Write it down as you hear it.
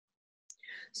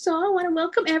So I want to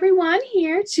welcome everyone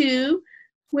here to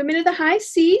Women of the High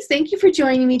Seas. Thank you for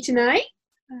joining me tonight.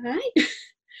 All right.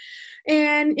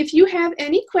 And if you have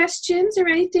any questions or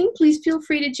anything, please feel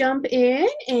free to jump in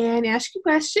and ask a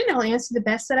question. I'll answer the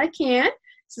best that I can.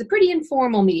 It's a pretty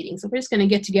informal meeting, so we're just going to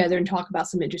get together and talk about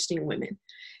some interesting women.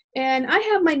 And I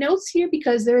have my notes here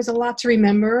because there's a lot to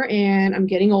remember, and I'm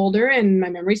getting older, and my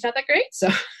memory's not that great, so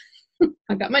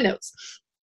I've got my notes.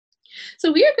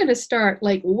 So we are going to start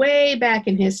like way back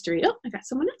in history. Oh, I got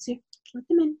someone else here. Let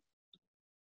them in.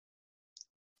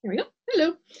 There we go.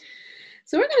 Hello.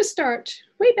 So we're going to start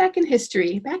way back in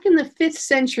history, back in the 5th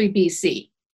century BC,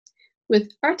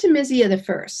 with Artemisia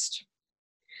I.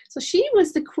 So she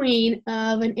was the queen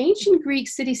of an ancient Greek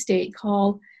city-state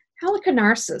called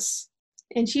Halicarnassus,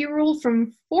 and she ruled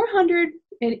from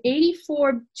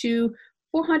 484 to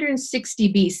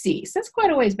 460 BC. So that's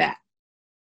quite a ways back.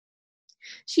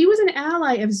 She was an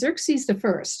ally of Xerxes I.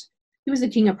 He was the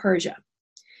king of Persia.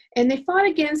 And they fought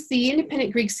against the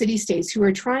independent Greek city-states who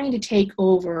were trying to take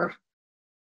over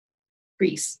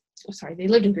Greece. Oh, sorry, they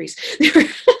lived in Greece.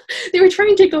 They were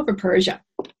trying to take over Persia.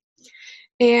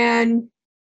 And,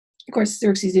 of course,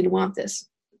 Xerxes didn't want this.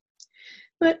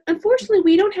 But unfortunately,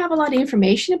 we don't have a lot of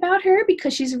information about her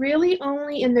because she's really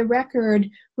only in the record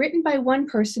written by one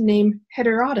person named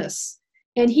Herodotus.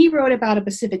 And he wrote about a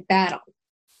Pacific battle,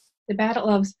 the Battle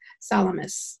of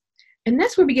Salamis. And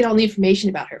that's where we get all the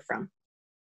information about her from.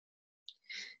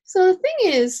 So the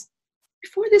thing is,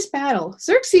 before this battle,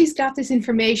 Xerxes got this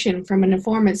information from an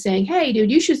informant saying, hey,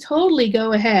 dude, you should totally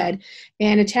go ahead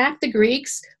and attack the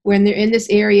Greeks when they're in this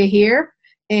area here,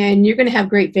 and you're going to have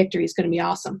great victory. It's going to be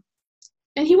awesome.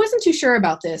 And he wasn't too sure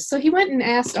about this, so he went and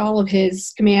asked all of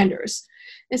his commanders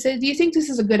and said, do you think this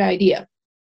is a good idea?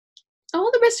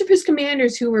 All the rest of his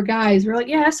commanders who were guys were like,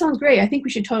 yeah, that sounds great. I think we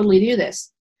should totally do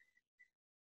this.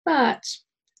 But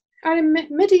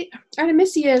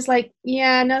Artemisia is like,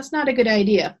 yeah, no, it's not a good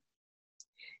idea.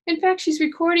 In fact, she's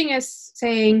recording us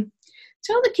saying,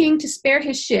 tell the king to spare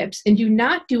his ships and do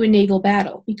not do a naval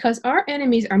battle, because our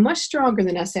enemies are much stronger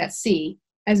than us at sea,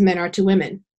 as men are to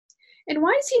women. And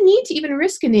why does he need to even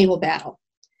risk a naval battle?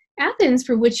 Athens,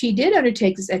 for which he did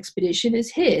undertake this expedition,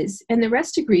 is his, and the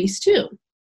rest of Greece too.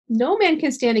 No man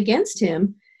can stand against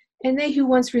him, and they who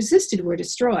once resisted were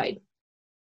destroyed.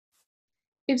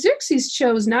 If Xerxes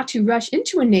chose not to rush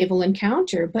into a naval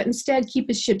encounter, but instead keep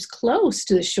his ships close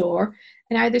to the shore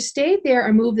and either stay there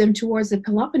or move them towards the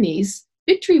Peloponnese,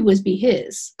 victory would be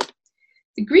his.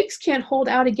 The Greeks can't hold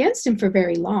out against him for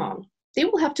very long. They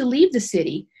will have to leave the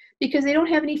city because they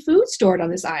don't have any food stored on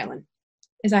this island,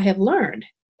 as I have learned.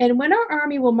 And when our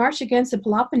army will march against the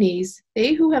Peloponnese,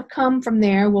 they who have come from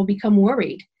there will become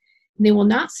worried, and they will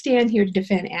not stand here to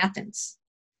defend Athens.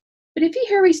 But if he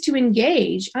hurries to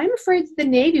engage, I'm afraid that the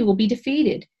navy will be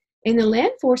defeated, and the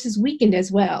land force is weakened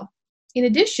as well. In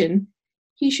addition,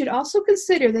 he should also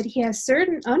consider that he has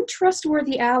certain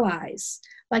untrustworthy allies,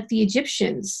 like the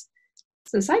Egyptians,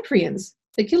 the Cyprians,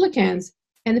 the Cilicians,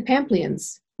 and the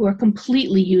Pamphylians, who are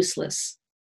completely useless.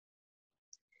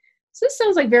 So this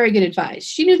sounds like very good advice.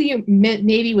 She knew the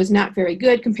navy was not very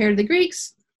good compared to the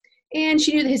Greeks, and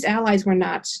she knew that his allies were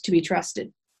not to be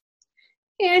trusted.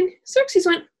 And Xerxes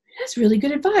went, that's really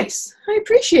good advice. I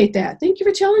appreciate that. Thank you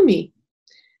for telling me.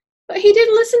 But he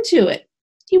didn't listen to it.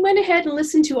 He went ahead and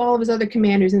listened to all of his other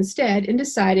commanders instead and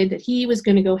decided that he was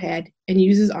going to go ahead and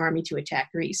use his army to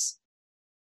attack Greece.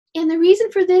 And the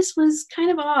reason for this was kind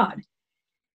of odd.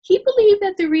 He believed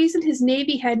that the reason his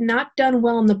navy had not done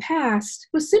well in the past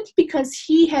was simply because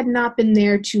he had not been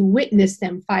there to witness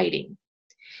them fighting.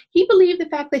 He believed the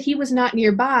fact that he was not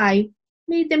nearby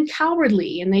made them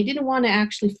cowardly and they didn't want to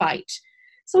actually fight.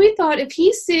 So he thought if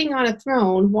he's sitting on a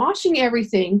throne watching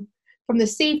everything from the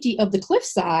safety of the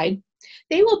cliffside,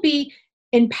 they will be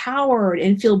empowered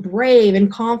and feel brave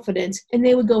and confident, and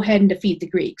they would go ahead and defeat the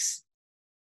Greeks.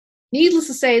 Needless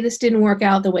to say, this didn't work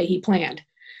out the way he planned.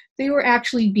 They were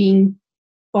actually being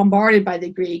bombarded by the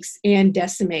Greeks and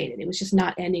decimated. It was just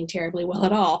not ending terribly well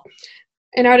at all.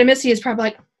 And Artemisia is probably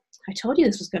like, I told you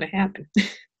this was going to happen.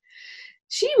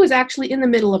 She was actually in the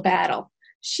middle of battle.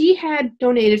 She had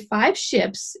donated 5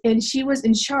 ships, and she was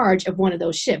in charge of one of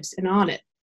those ships and on it.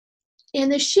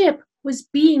 And the ship was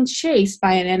being chased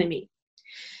by an enemy.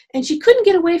 And she couldn't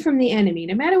get away from the enemy.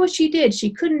 No matter what she did,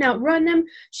 she couldn't outrun them,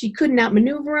 she couldn't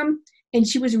outmaneuver them, and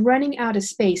she was running out of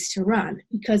space to run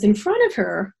because in front of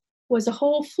her was a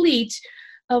whole fleet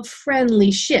of friendly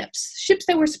ships, ships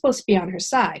that were supposed to be on her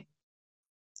side.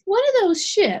 One of those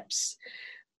ships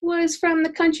was from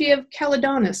the country of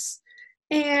Calydonus,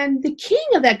 and the king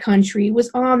of that country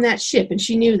was on that ship, and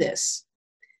she knew this.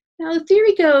 Now, the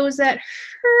theory goes that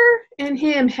her and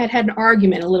him had had an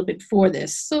argument a little bit before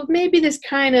this, so maybe this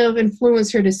kind of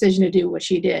influenced her decision to do what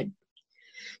she did.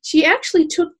 She actually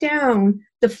took down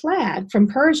the flag from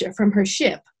Persia from her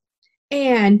ship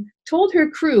and told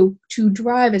her crew to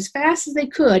drive as fast as they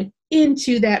could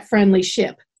into that friendly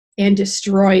ship and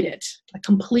destroyed it, like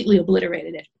completely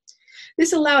obliterated it.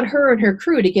 This allowed her and her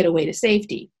crew to get away to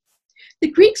safety. The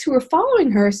Greeks who were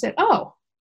following her said, "Oh,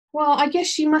 well, I guess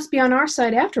she must be on our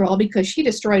side after all because she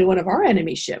destroyed one of our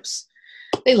enemy ships."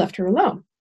 They left her alone.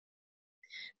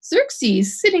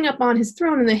 Xerxes, sitting up on his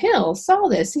throne in the hill, saw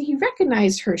this and he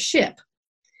recognized her ship.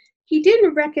 He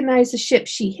didn't recognize the ship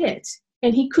she hit,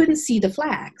 and he couldn't see the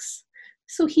flags.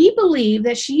 So he believed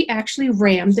that she actually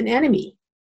rammed an enemy.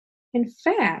 In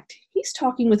fact, he's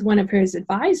talking with one of his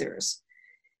advisors.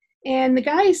 And the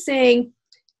guy is saying,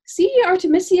 "See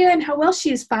Artemisia and how well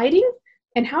she is fighting,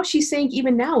 and how she sank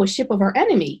even now a ship of our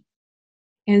enemy."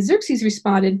 And Xerxes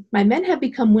responded, "My men have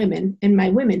become women, and my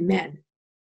women men."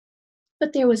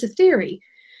 But there was a theory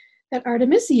that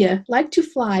Artemisia liked to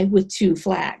fly with two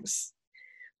flags.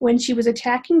 When she was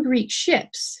attacking Greek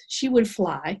ships, she would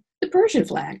fly the Persian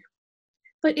flag.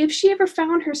 But if she ever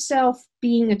found herself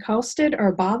being accosted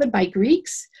or bothered by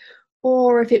Greeks,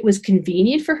 or if it was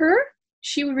convenient for her,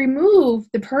 she would remove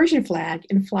the Persian flag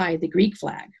and fly the Greek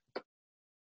flag.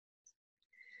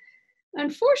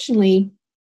 Unfortunately,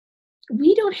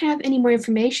 we don't have any more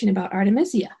information about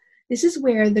Artemisia. This is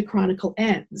where the chronicle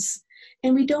ends,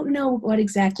 and we don't know what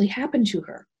exactly happened to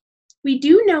her. We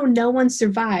do know no one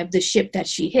survived the ship that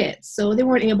she hit, so they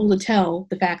weren't able to tell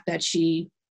the fact that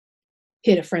she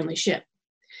hit a friendly ship.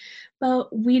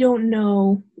 But we don't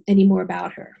know any more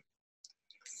about her.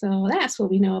 So that's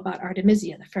what we know about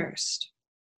Artemisia the First.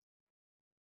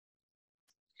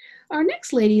 Our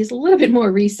next lady is a little bit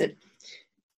more recent.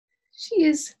 She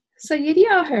is Sadie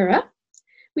Ahura.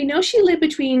 We know she lived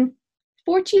between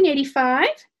 1485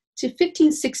 to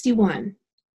 1561.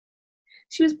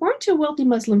 She was born to a wealthy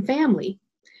Muslim family,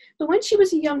 but when she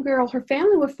was a young girl, her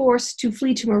family were forced to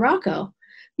flee to Morocco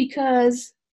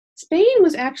because Spain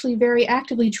was actually very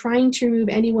actively trying to remove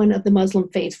anyone of the Muslim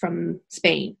faith from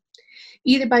Spain,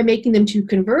 either by making them to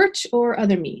convert or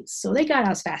other means. So they got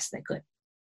out as fast as they could.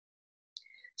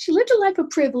 She lived a life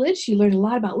of privilege. She learned a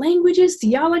lot about languages,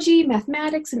 theology,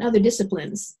 mathematics, and other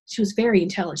disciplines. She was very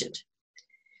intelligent.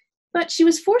 But she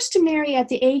was forced to marry at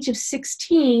the age of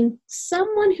 16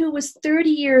 someone who was 30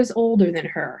 years older than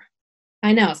her.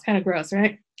 I know, it's kind of gross,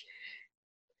 right?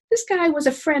 This guy was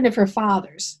a friend of her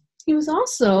father's. He was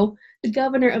also the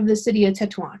governor of the city of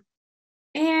Tetuan.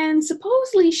 And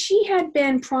supposedly she had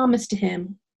been promised to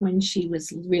him when she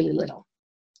was really little.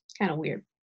 Kind of weird.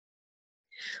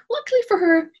 Luckily for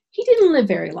her, he didn't live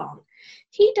very long.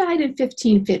 He died in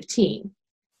 1515.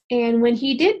 And when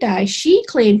he did die, she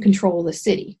claimed control of the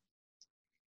city.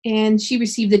 And she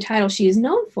received the title she is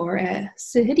known for as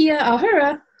Sadie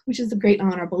Ahura, which is the Great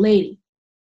Honorable Lady.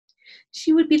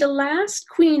 She would be the last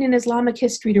queen in Islamic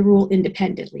history to rule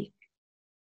independently.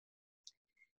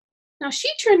 Now, she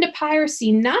turned to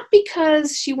piracy not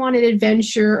because she wanted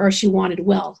adventure or she wanted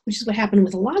wealth, which is what happened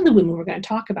with a lot of the women we're going to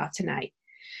talk about tonight.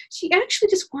 She actually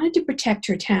just wanted to protect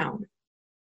her town.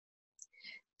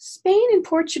 Spain and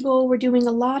Portugal were doing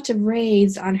a lot of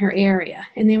raids on her area,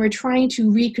 and they were trying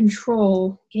to gain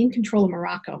control of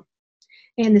Morocco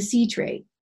and the sea trade.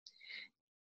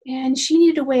 And she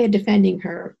needed a way of defending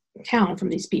her town from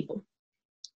these people.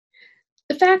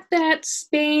 The fact that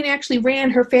Spain actually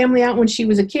ran her family out when she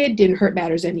was a kid didn't hurt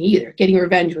matters any either. Getting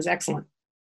revenge was excellent.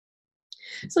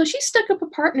 So she stuck up a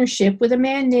partnership with a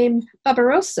man named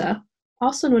Barbarossa,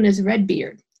 also known as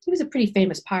Redbeard. He was a pretty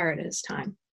famous pirate at his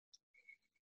time.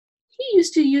 He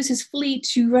used to use his fleet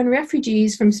to run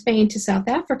refugees from Spain to South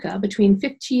Africa between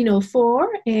 1504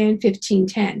 and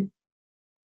 1510.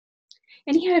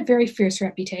 And he had a very fierce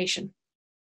reputation.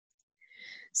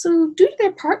 So due to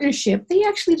their partnership, they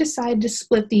actually decided to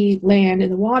split the land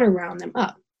and the water around them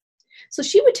up. So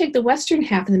she would take the western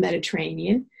half of the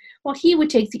Mediterranean, while he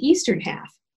would take the eastern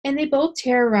half, and they both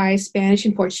terrorized Spanish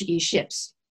and Portuguese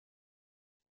ships.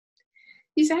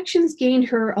 These actions gained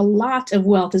her a lot of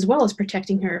wealth as well as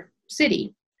protecting her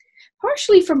city,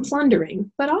 partially from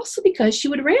plundering, but also because she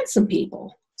would ransom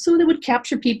people. So they would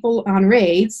capture people on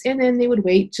raids, and then they would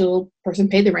wait till the person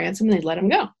paid the ransom and they'd let them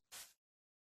go.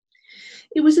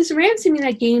 It was this ransoming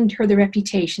that gained her the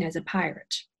reputation as a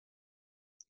pirate.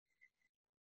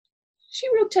 She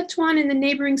ruled Tetuan and the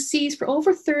neighboring seas for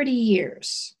over 30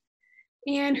 years,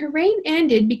 and her reign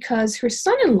ended because her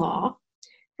son-in-law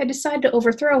had decided to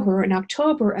overthrow her in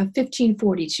October of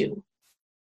 1542.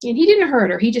 And he didn't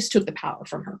hurt her, he just took the power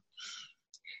from her.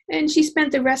 And she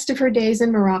spent the rest of her days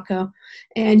in Morocco.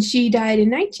 And she died in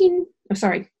 19... Oh,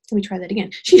 sorry. Let me try that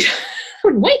again. She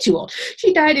way too old.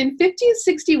 She died in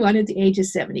 1561 at the age of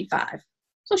 75.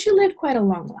 So she lived quite a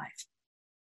long life.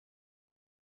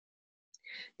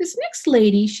 This next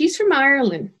lady, she's from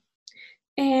Ireland.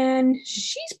 And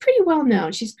she's pretty well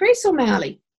known. She's Grace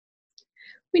O'Malley.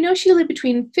 We know she lived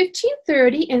between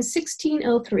 1530 and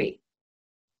 1603.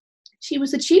 She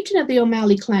was the chieftain of the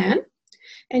O'Malley clan,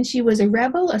 and she was a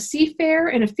rebel, a seafarer,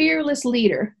 and a fearless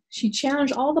leader. She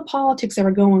challenged all the politics that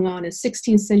were going on in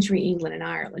 16th century England and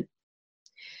Ireland.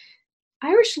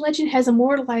 Irish legend has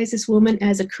immortalized this woman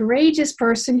as a courageous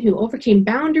person who overcame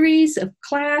boundaries of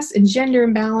class and gender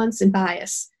imbalance and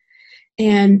bias,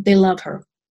 and they love her.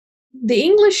 The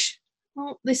English,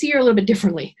 well, they see her a little bit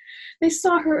differently. They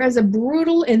saw her as a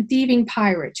brutal and thieving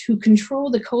pirate who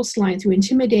controlled the coastline through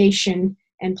intimidation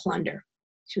and plunder.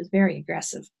 She was very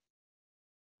aggressive.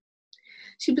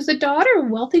 She was the daughter of a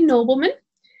wealthy nobleman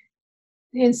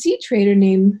and sea trader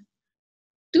named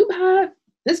Dubha,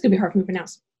 this is going to be hard for me to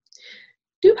pronounce,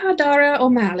 Dubha Dara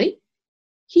O'Malley.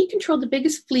 He controlled the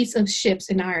biggest fleets of ships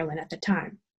in Ireland at the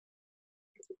time.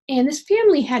 And this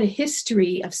family had a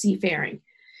history of seafaring.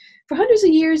 For hundreds of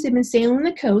years, they've been sailing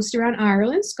the coast around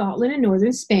Ireland, Scotland, and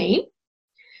northern Spain,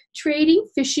 trading,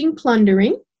 fishing,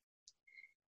 plundering.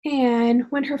 And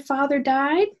when her father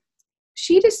died,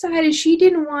 she decided she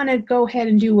didn't want to go ahead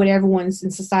and do what everyone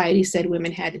in society said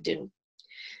women had to do.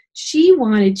 She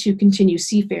wanted to continue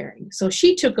seafaring, so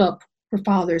she took up her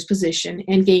father's position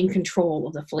and gained control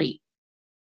of the fleet.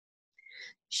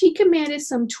 She commanded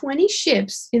some 20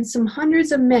 ships and some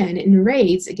hundreds of men in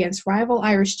raids against rival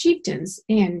Irish chieftains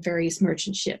and various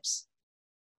merchant ships.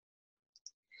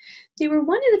 They were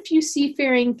one of the few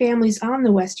seafaring families on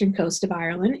the western coast of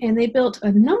Ireland, and they built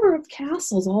a number of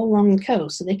castles all along the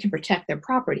coast so they could protect their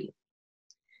property.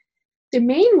 The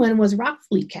main one was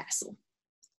Rockfleet Castle,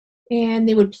 and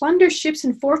they would plunder ships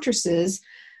and fortresses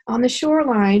on the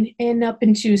shoreline and up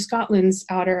into Scotland's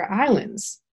outer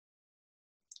islands.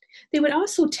 They would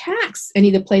also tax any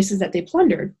of the places that they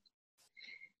plundered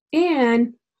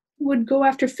and would go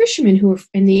after fishermen who were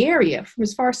in the area from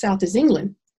as far south as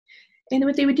England. And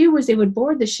what they would do was they would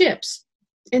board the ships,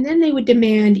 and then they would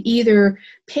demand either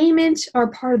payment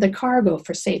or part of the cargo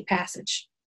for safe passage.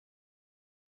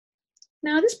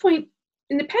 Now, at this point,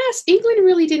 in the past, England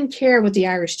really didn't care what the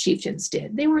Irish chieftains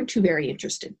did. They weren't too very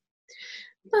interested.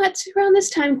 But around this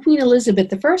time, Queen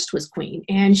Elizabeth I was queen,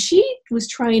 and she was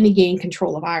trying to gain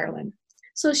control of Ireland.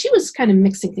 So she was kind of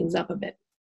mixing things up a bit.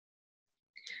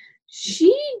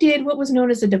 She did what was known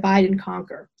as a divide and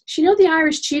conquer. She knew the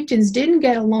Irish chieftains didn't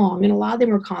get along, and a lot of them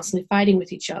were constantly fighting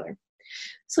with each other.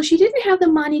 So she didn't have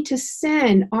the money to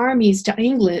send armies to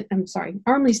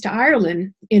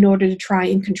Ireland in order to try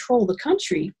and control the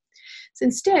country. So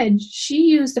instead, she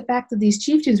used the fact that these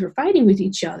chieftains were fighting with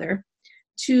each other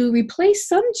to replace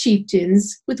some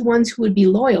chieftains with ones who would be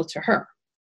loyal to her.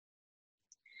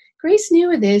 Grace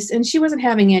knew of this, and she wasn't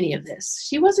having any of this.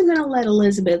 She wasn't going to let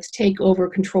Elizabeth take over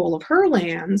control of her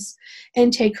lands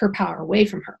and take her power away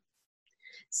from her.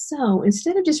 So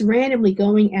instead of just randomly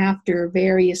going after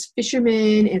various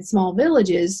fishermen and small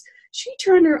villages, she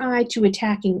turned her eye to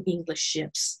attacking English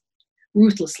ships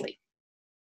ruthlessly.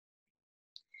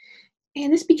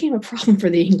 And this became a problem for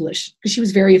the English because she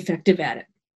was very effective at it.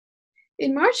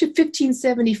 In March of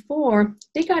 1574,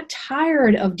 they got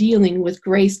tired of dealing with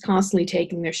Grace constantly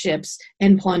taking their ships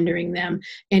and plundering them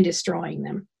and destroying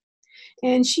them.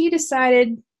 And England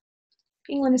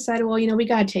decided, well, we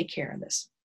got to take care of this.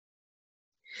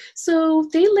 So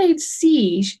they laid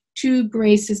siege to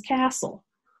Grace's castle,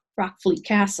 Rockfleet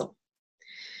Castle.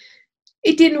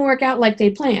 It didn't work out like they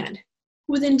planned.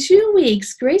 Within 2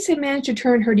 weeks, Grace had managed to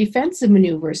turn her defensive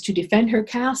maneuvers to defend her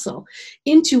castle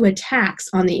into attacks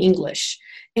on the English,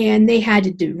 and they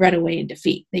had to run away in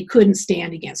defeat. They couldn't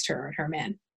stand against her and her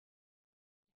men.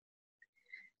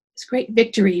 It's a great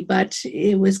victory, but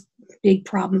it was a big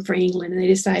problem for England, and they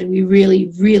decided we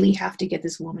really, really have to get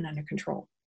this woman under control.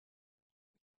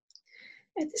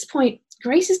 At this point,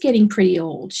 Grace is getting pretty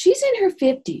old. She's in her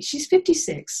 50s. She's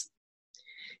 56.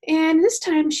 And this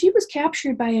time, she was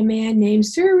captured by a man named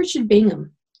Sir Richard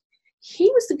Bingham. He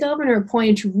was the governor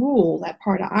appointed to rule that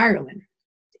part of Ireland.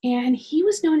 And he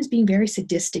was known as being very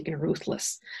sadistic and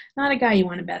ruthless. Not a guy you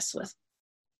want to mess with.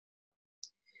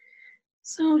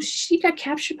 So she got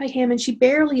captured by him, and she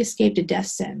barely escaped a death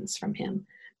sentence from him.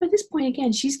 But at this point,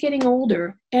 again, she's getting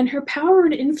older, and her power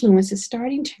and influence is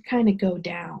starting to kind of go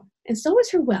down. And so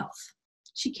is her wealth.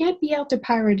 She can't be out there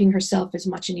pirating herself as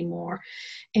much anymore.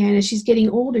 And as she's getting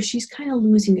older, she's kind of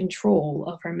losing control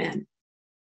of her men.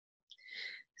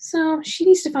 So she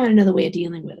needs to find another way of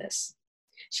dealing with this.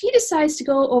 She decides to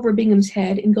go over Bingham's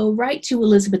head and go right to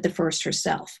Elizabeth I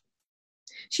herself.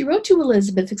 She wrote to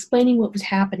Elizabeth explaining what was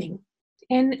happening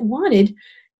and wanted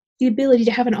the ability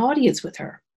to have an audience with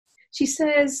her. She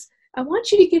says, "I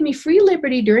want you to give me free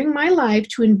liberty during my life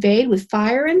to invade with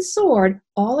fire and sword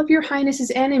all of your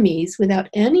highness's enemies without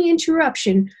any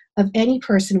interruption of any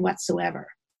person whatsoever."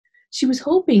 She was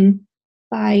hoping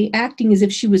by acting as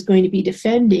if she was going to be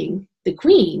defending the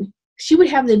queen, she would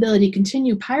have the ability to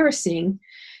continue piracying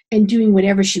and doing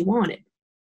whatever she wanted.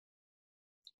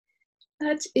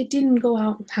 But it didn't go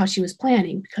out how she was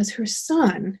planning, because her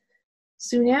son,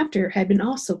 soon after, had been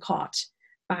also caught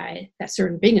by that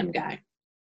certain Bingham guy.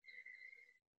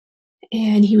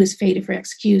 And he was fated for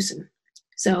execution.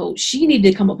 So she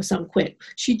needed to come up with something quick.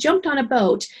 She jumped on a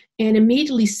boat and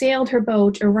immediately sailed her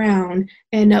boat around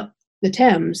and up the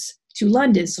Thames to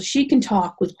London so she can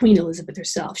talk with Queen Elizabeth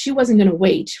herself. She wasn't going to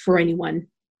wait for anyone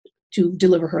to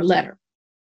deliver her letter.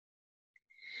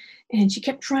 And she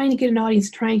kept trying to get an audience,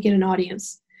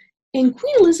 And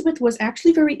Queen Elizabeth was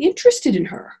actually very interested in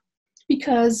her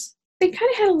because they kind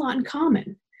of had a lot in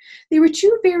common. They were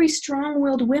two very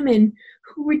strong-willed women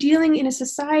who were dealing in a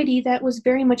society that was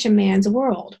very much a man's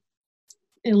world.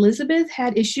 Elizabeth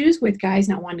had issues with guys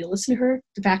not wanting to listen to her,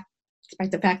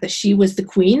 despite the fact that she was the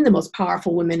queen, the most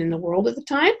powerful woman in the world at the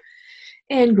time.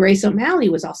 And Grace O'Malley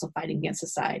was also fighting against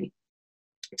society.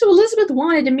 So Elizabeth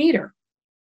wanted to meet her.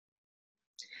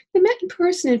 They met in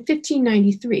person in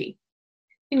 1593,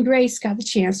 and Grace got the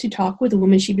chance to talk with the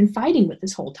woman she'd been fighting with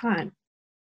this whole time.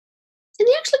 And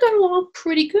they actually got along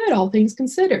pretty good, all things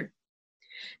considered.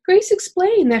 Grace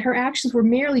explained that her actions were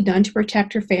merely done to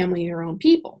protect her family and her own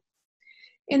people.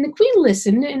 And the queen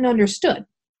listened and understood.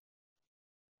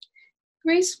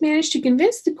 Grace managed to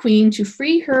convince the queen to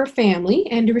free her family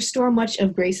and to restore much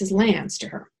of Grace's lands to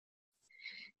her.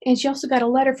 And she also got a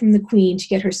letter from the queen to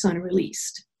get her son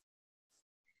released.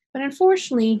 But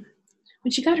unfortunately,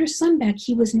 when she got her son back,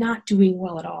 he was not doing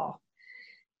well at all.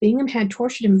 Bingham had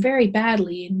tortured him very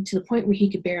badly, and to the point where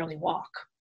he could barely walk.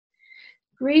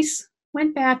 Grace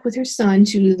went back with her son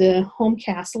to the home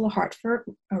castle of Hertford,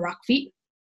 Rockfeet,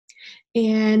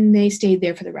 and they stayed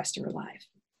there for the rest of her life.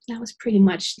 That was pretty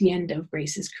much the end of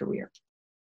Grace's career.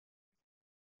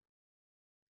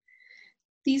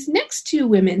 These next two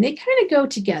women, they kind of go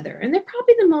together, and they're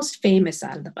probably the most famous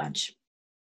out of the bunch.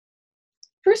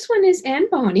 First one is Anne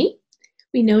Bonny.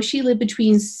 We know she lived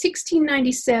between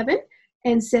 1697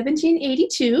 and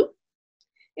 1782.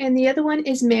 And the other one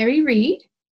is Mary Read.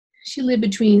 She lived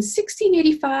between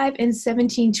 1685 and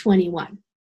 1721.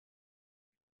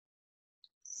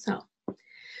 So,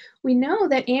 we know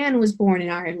that Anne was born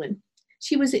in Ireland.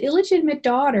 She was the illegitimate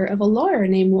daughter of a lawyer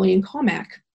named William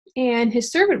Cormac and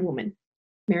his servant woman,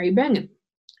 Mary Brenham.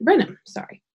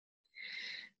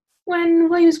 When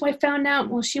William's wife found out,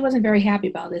 well, she wasn't very happy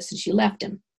about this and she left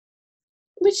him,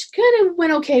 which kind of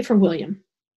went okay for William.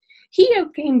 He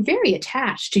became very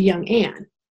attached to young Anne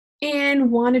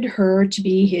and wanted her to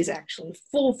be his actually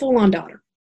full-on daughter.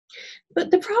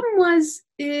 But the problem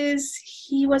is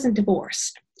he wasn't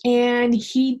divorced, and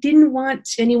he didn't want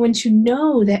anyone to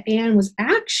know that Anne was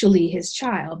actually his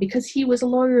child because he was a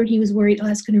lawyer and he was worried, oh,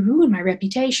 that's going to ruin my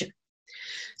reputation.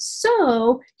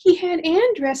 So he had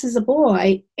Anne dress as a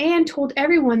boy and told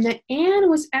everyone that Anne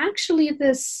was actually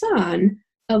the son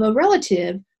of a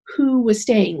relative who was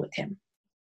staying with him.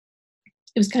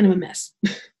 It was kind of a mess.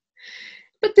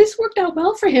 But this worked out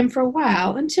well for him for a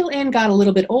while until Anne got a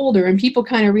little bit older and people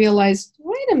kind of realized,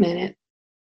 wait a minute,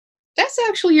 that's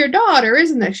actually your daughter,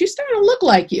 isn't it? She's starting to look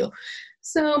like you.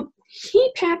 So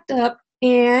he packed up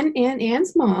Anne and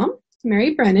Anne's mom,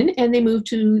 Mary Brennan, and they moved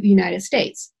to the United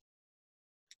States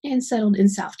and settled in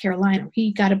South Carolina.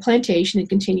 He got a plantation and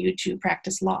continued to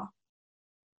practice law.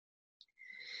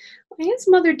 Anne's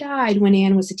mother died when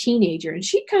Anne was a teenager, and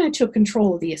she kind of took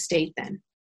control of the estate then.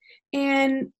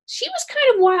 And she was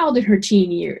kind of wild in her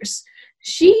teen years.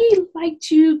 She liked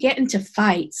to get into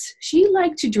fights. She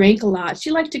liked to drink a lot.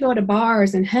 She liked to go to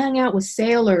bars and hang out with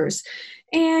sailors.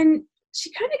 And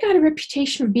she kind of got a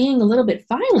reputation of being a little bit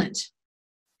violent.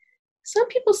 Some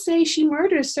people say she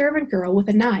murdered a servant girl with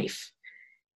a knife.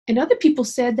 And other people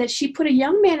said that she put a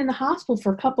young man in the hospital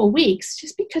for a couple of weeks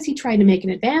just because he tried to make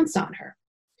an advance on her.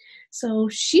 So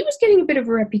she was getting a bit of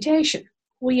a reputation.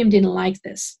 William didn't like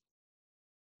this.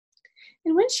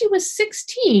 And when she was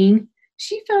 16,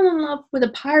 she fell in love with a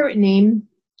pirate named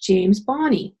James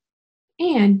Bonny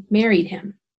and married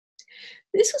him.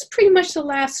 This was pretty much the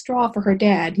last straw for her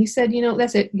dad. He said,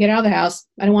 that's it. Get out of the house.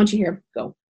 I don't want you here.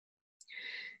 Go.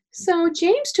 So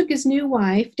James took his new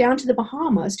wife down to the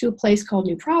Bahamas to a place called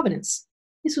New Providence.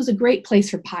 This was a great place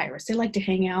for pirates. They liked to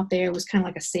hang out there. It was kind of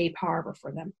like a safe harbor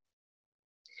for them.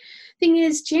 Thing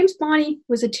is, James Bond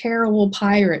was a terrible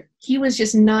pirate. He was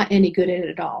just not any good at it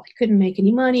at all. He couldn't make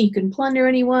any money. He couldn't plunder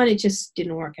anyone. It just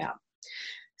didn't work out.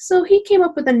 So he came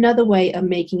up with another way of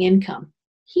making income.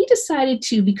 He decided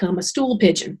to become a stool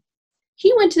pigeon.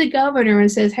 He went to the governor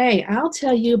and says, hey, I'll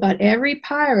tell you about every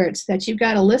pirate that you've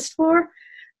got a list for.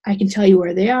 I can tell you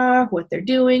where they are, what they're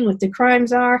doing, what their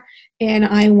crimes are, and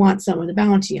I want some of the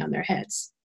bounty on their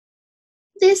heads.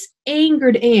 This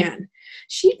angered Anne.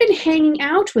 She'd been hanging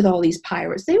out with all these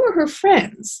pirates. They were her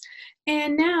friends.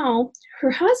 And now her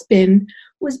husband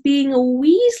was being a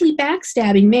Weasley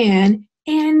backstabbing man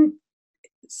and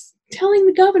telling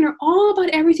the governor all about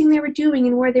everything they were doing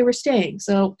and where they were staying.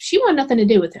 So she wanted nothing to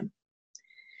do with him.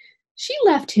 She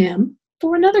left him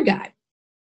for another guy.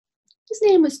 His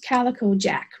name was Calico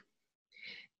Jack.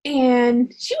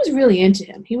 And she was really into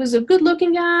him. He was a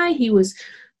good-looking guy. He was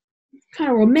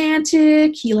kind of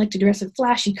romantic. He liked to dress in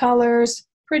flashy colors.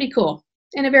 Pretty cool.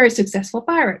 And a very successful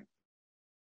pirate.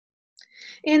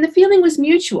 And the feeling was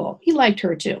mutual. He liked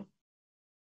her too.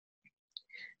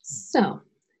 So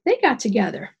they got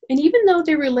together. And even though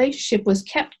their relationship was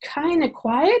kept kind of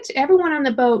quiet, everyone on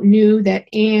the boat knew that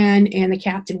Anne and the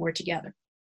captain were together.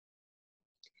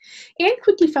 Anne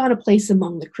quickly found a place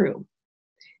among the crew.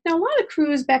 Now, a lot of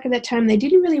crews back at that time, they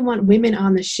didn't really want women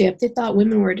on the ship. They thought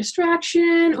women were a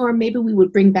distraction, or maybe we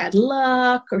would bring bad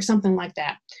luck, or something like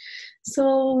that.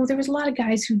 So there was a lot of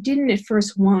guys who didn't at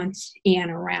first want Anne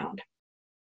around.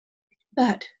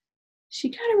 But she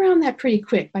got around that pretty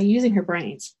quick by using her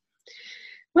brains.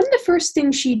 One of the first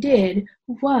things she did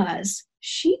was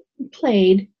she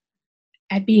played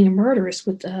at being a murderess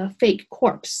with a fake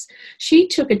corpse. She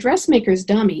took a dressmaker's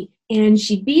dummy and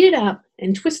she beat it up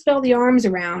and twisted all the arms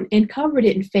around and covered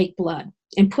it in fake blood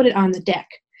and put it on the deck.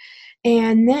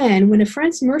 And then when a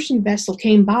French merchant vessel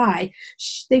came by,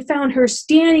 they found her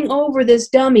standing over this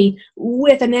dummy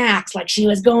with an axe, like she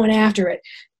was going after it.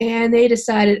 And they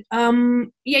decided, yeah,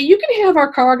 you can have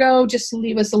our cargo, just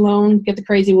leave us alone, get the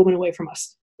crazy woman away from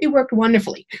us. It worked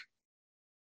wonderfully.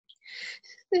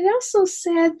 They also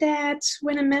said that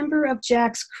when a member of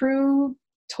Jack's crew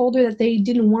told her that they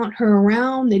didn't want her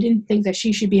around, they didn't think that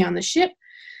she should be on the ship,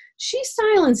 she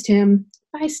silenced him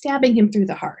by stabbing him through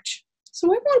the heart. So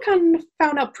everyone kind of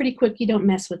found out pretty quick you don't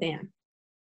mess with Anne.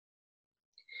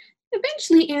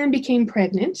 Eventually, Anne became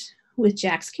pregnant with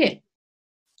Jack's kid.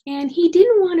 And he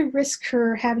didn't want to risk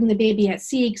her having the baby at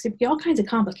sea because there'd be all kinds of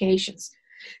complications.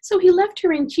 So he left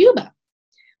her in Cuba,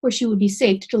 where she would be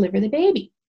safe to deliver the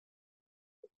baby.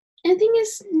 And the thing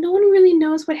is, no one really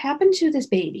knows what happened to this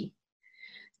baby.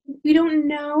 We don't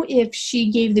know if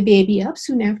she gave the baby up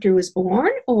soon after it was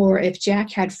born, or if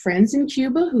Jack had friends in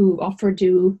Cuba who offered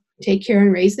to take care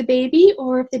and raise the baby,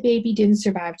 or if the baby didn't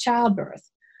survive childbirth.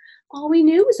 All we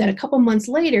knew was that a couple months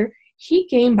later, he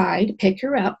came by to pick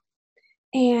her up,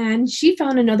 and she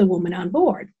found another woman on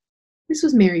board. This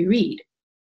was Mary Read.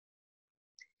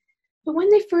 But when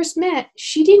they first met,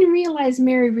 she didn't realize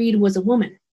Mary Read was a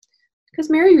woman, because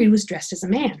Mary Read was dressed as a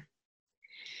man.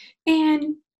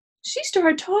 And she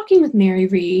started talking with Mary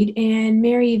Read, and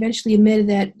Mary eventually admitted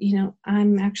that,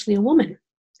 I'm actually a woman.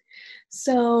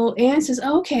 So Anne says,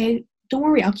 okay, don't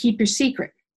worry, I'll keep your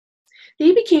secret.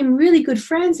 They became really good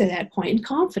friends at that point in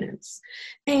confidence.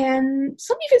 And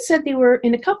some even said they were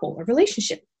in a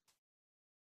relationship.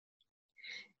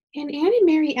 And Anne and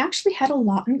Mary actually had a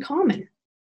lot in common.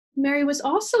 Mary was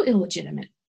also illegitimate.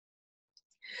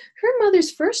 Her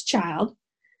mother's first child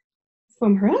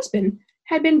from her husband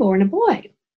had been born a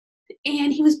boy.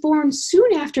 And he was born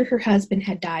soon after her husband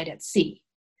had died at sea.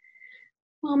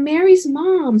 Well, Mary's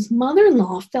mom's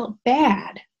mother-in-law felt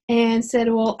bad and said,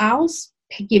 well, I'll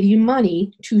give you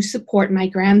money to support my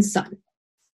grandson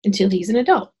until he's an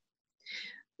adult.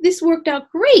 This worked out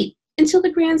great until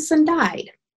the grandson died.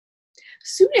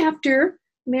 Soon after,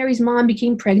 Mary's mom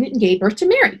became pregnant and gave birth to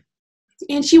Mary.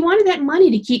 And she wanted that money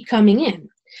to keep coming in.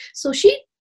 So she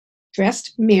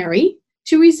dressed Mary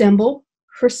to resemble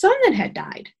her son that had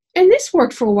died. And this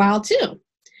worked for a while too,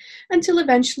 until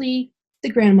eventually the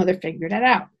grandmother figured that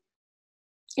out,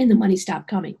 and the money stopped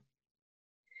coming.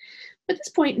 At this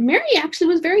point, Mary actually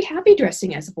was very happy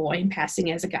dressing as a boy and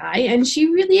passing as a guy, and she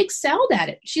really excelled at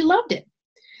it. She loved it.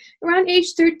 Around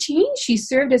age 13, she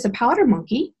served as a powder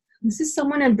monkey. This is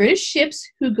someone on British ships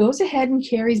who goes ahead and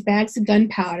carries bags of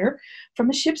gunpowder from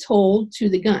the ship's hold to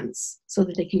the guns so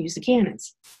that they can use the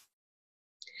cannons.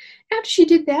 After she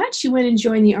did that, she went and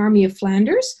joined the Army of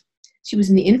Flanders. She was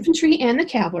in the infantry and the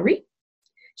cavalry.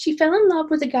 She fell in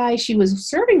love with a guy she was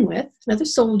serving with, another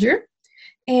soldier,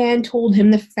 and told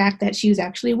him the fact that she was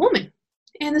actually a woman.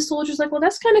 And the soldier's like, well,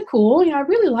 that's kind of cool. I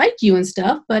really like you and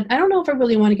stuff, but I don't know if I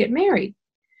really want to get married.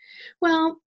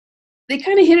 Well, they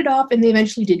kind of hit it off and they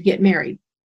eventually did get married.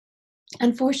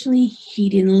 Unfortunately, he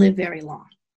didn't live very long.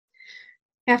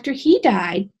 After he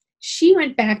died, she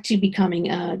went back to becoming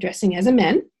dressing as a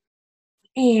man,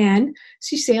 and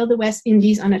she sailed the West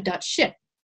Indies on a Dutch ship.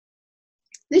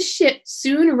 This ship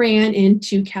soon ran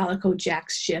into Calico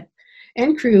Jack's ship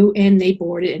and crew, and they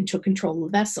boarded and took control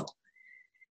of the vessel.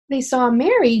 They saw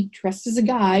Mary dressed as a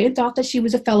guy and thought that she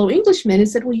was a fellow Englishman and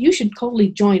said, well, you should totally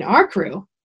join our crew.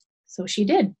 So she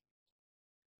did.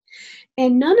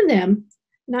 And none of them,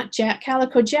 not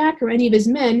Calico Jack or any of his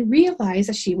men, realized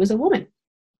that she was a woman.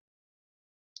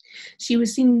 She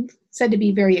was said to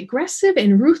be very aggressive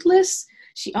and ruthless.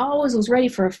 She always was ready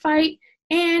for a fight,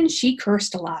 and she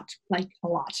cursed a lot, like a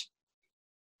lot.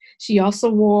 She also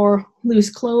wore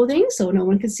loose clothing so no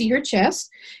one could see her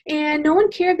chest, and no one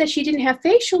cared that she didn't have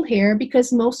facial hair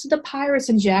because most of the pirates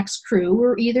in Jack's crew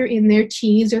were either in their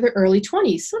teens or their early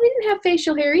 20s, so they didn't have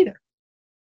facial hair either.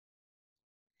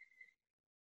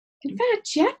 In fact,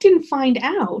 Jack didn't find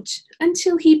out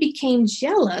until he became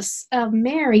jealous of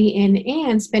Mary and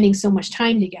Anne spending so much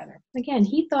time together. Again,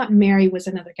 he thought Mary was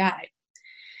another guy,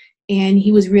 and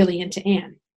he was really into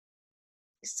Anne.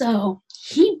 So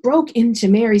he broke into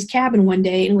Mary's cabin one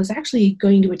day and was actually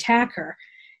going to attack her.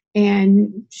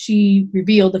 And she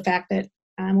revealed the fact that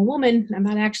I'm a woman, I'm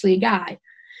not actually a guy.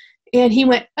 And he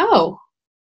went, oh,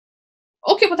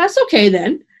 okay, well, that's okay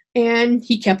then. And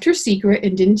he kept her secret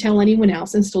and didn't tell anyone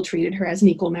else and still treated her as an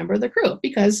equal member of the crew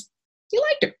because he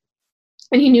liked her.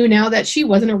 And he knew now that she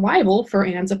wasn't a rival for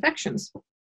Anne's affections.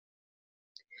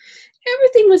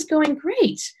 Everything was going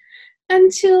great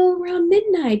until around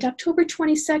midnight, October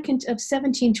 22nd of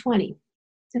 1720.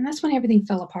 And that's when everything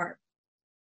fell apart.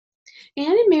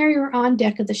 Anne and Mary were on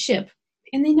deck of the ship,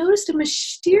 and they noticed a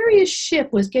mysterious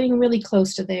ship was getting really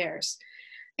close to theirs.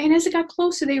 And as it got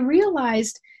closer, they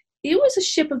realized it was a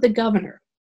ship of the governor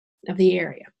of the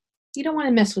area. You don't want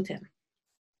to mess with him.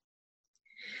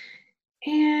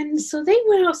 And so they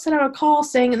went out, set out a call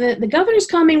saying that the governor's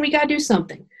coming, we got to do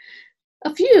something.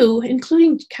 A few,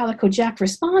 including Calico Jack,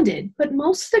 responded, but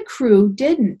most of the crew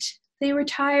didn't. They were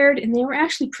tired and they were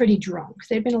actually pretty drunk.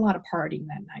 There'd been a lot of partying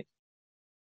that night.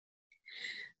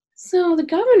 So the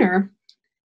governor,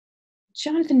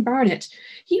 Jonathan Barnett,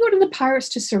 he ordered the pirates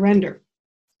to surrender.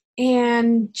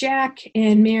 And Jack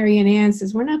and Mary and Anne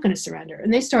says, we're not going to surrender.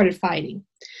 And they started fighting.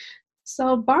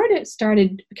 So Barnett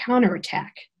started a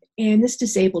counterattack, and this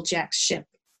disabled Jack's ship.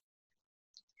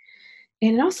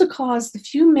 And it also caused the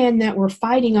few men that were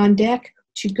fighting on deck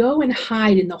to go and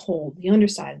hide in the hold, the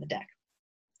underside of the deck.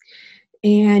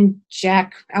 And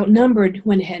Jack, outnumbered,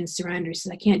 went ahead and surrendered. He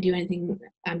said, I can't do anything,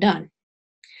 I'm done.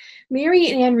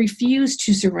 Mary and Anne refused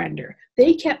to surrender.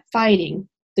 They kept fighting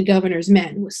the governor's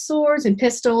men with swords and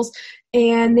pistols,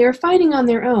 and they were fighting on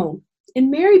their own. And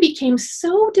Mary became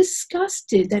so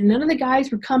disgusted that none of the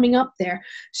guys were coming up there,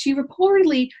 she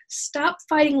reportedly stopped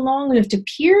fighting long enough to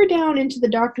peer down into the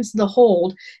darkness of the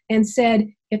hold and said,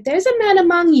 if there's a man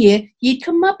among ye, ye'd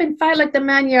come up and fight like the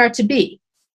man ye are to be.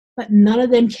 But none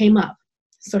of them came up.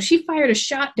 So she fired a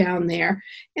shot down there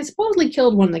and supposedly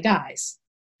killed one of the guys.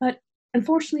 But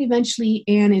unfortunately, eventually,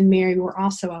 Anne and Mary were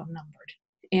also outnumbered,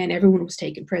 and everyone was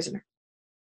taken prisoner.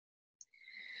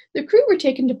 The crew were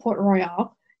taken to Port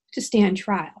Royal to stand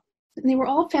trial, and they were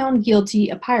all found guilty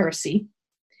of piracy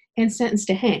and sentenced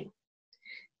to hang.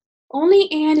 Only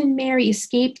Anne and Mary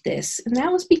escaped this, and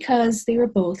that was because they were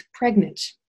both pregnant,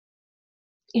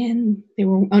 and they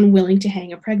were unwilling to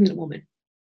hang a pregnant woman.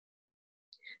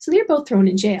 So they were both thrown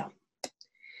in jail.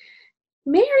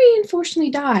 Mary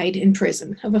unfortunately died in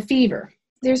prison of a fever.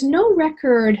 There's no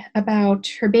record about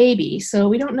her baby, so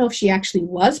we don't know if she actually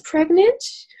was pregnant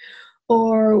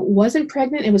or wasn't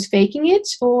pregnant and was faking it,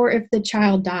 or if the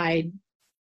child died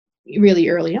really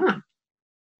early on.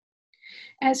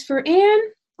 As for Anne,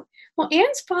 well,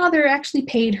 Anne's father actually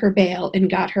paid her bail and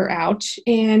got her out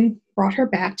and brought her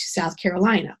back to South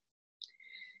Carolina.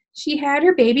 She had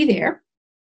her baby there.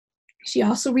 She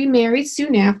also remarried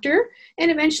soon after and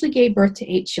eventually gave birth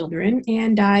to 8 children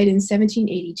and died in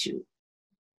 1782.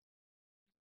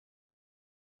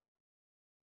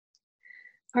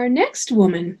 Our next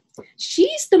woman,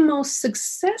 she's the most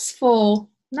successful,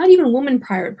 not even a woman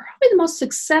pirate, probably the most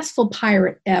successful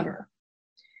pirate ever.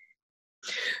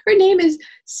 Her name is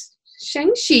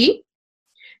Shang-Chi.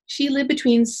 She lived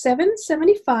between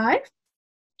 775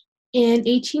 and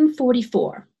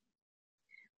 1844.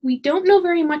 We don't know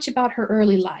very much about her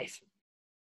early life.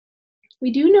 We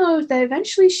do know that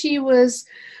eventually she was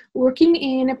working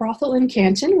in a brothel in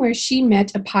Canton where she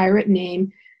met a pirate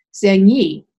named Zheng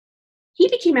Yi. he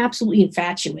became absolutely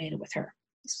infatuated with her.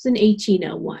 This was in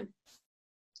 1801.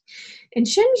 And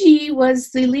Shengji was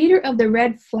the leader of the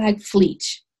Red Flag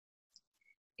Fleet,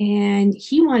 and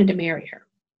he wanted to marry her.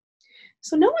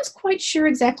 So no one's quite sure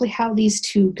exactly how these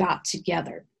two got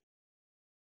together.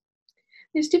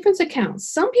 There's different accounts.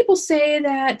 Some people say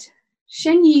that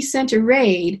Shengyi sent a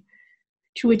raid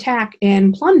to attack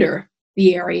and plunder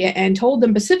the area and told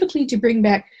them specifically to bring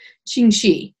back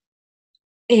Qingxi.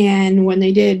 And when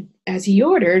they did as he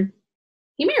ordered,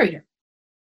 he married her.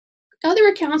 Other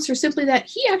accounts are simply that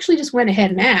he actually just went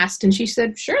ahead and asked, and she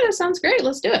said, sure, that sounds great,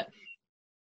 let's do it.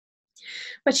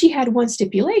 But she had one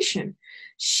stipulation.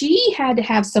 She had to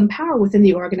have some power within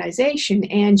the organization,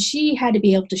 and she had to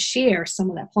be able to share some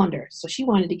of that plunder. So she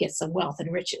wanted to get some wealth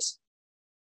and riches.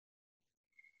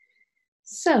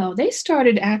 So they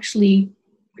started actually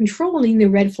controlling the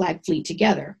Red Flag Fleet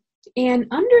together. And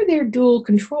under their dual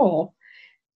control,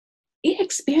 it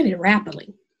expanded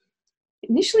rapidly.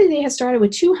 Initially, they had started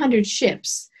with 200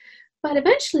 ships, but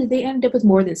eventually they ended up with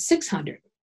more than 600.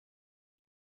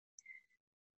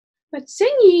 But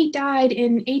Zhengyi died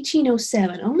in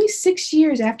 1807, only 6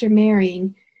 years after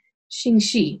marrying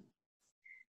Qingxi.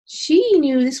 She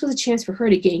knew this was a chance for her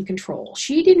to gain control.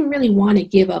 She didn't really want to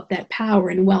give up that power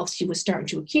and wealth she was starting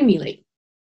to accumulate.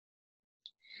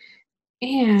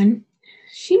 And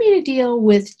she made a deal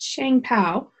with Cheng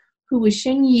Pao, who was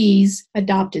Shengyi's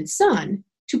adopted son,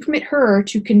 to permit her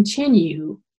to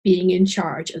continue being in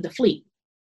charge of the fleet.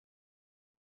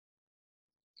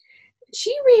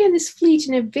 She ran this fleet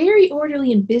in a very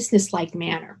orderly and businesslike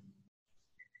manner.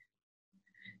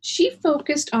 She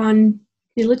focused on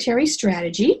military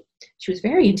strategy. She was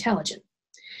very intelligent.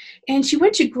 And she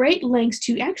went to great lengths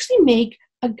to actually make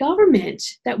a government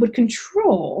that would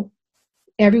control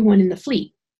everyone in the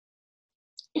fleet.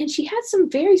 And she had some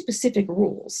very specific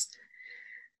rules.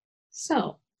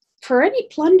 So, for any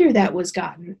plunder that was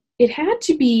gotten, it had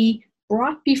to be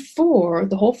brought before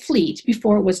the whole fleet,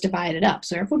 before it was divided up,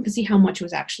 so everyone could see how much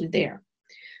was actually there.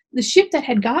 The ship that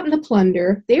had gotten the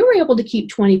plunder, they were able to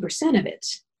keep 20% of it.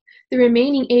 The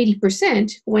remaining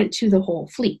 80% went to the whole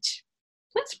fleet.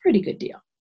 That's a pretty good deal.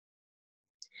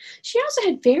 She also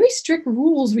had very strict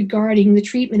rules regarding the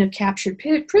treatment of captured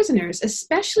prisoners,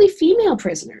 especially female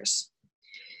prisoners.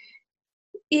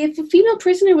 If a female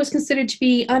prisoner was considered to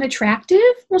be unattractive,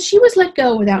 well, she was let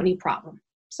go without any problem.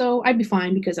 So I'd be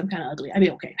fine because I'm kind of ugly. I'd be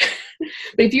okay.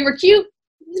 But if you were cute,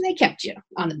 they kept you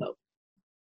on the boat.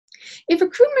 If a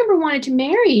crew member wanted to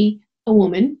marry a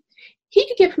woman, he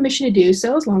could get permission to do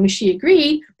so as long as she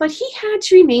agreed, but he had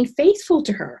to remain faithful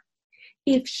to her.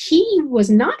 If he was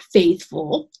not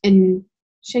faithful and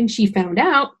Shengxi found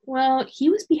out, well, he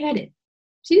was beheaded.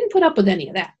 She didn't put up with any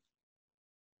of that.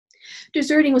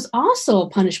 Deserting was also a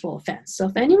punishable offense. So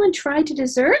if anyone tried to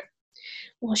desert,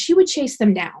 well, she would chase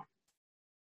them down.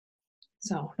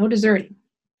 So no deserting.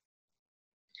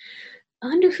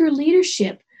 Under her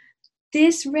leadership,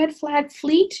 this Red Flag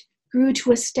Fleet grew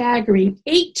to a staggering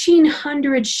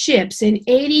 1,800 ships and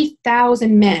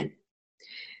 80,000 men.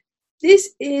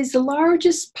 This is the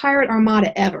largest pirate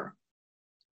armada ever.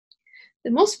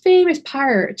 The most famous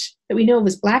pirate that we know of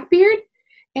is Blackbeard,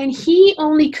 and he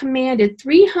only commanded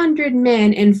 300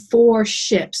 men and 4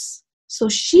 ships. So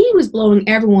she was blowing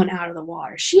everyone out of the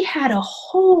water. She had a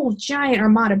whole giant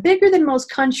armada, bigger than most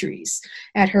countries,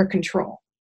 at her control.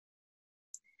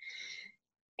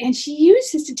 And she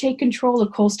used this to take control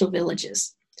of coastal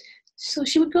villages. So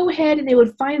she would go ahead and they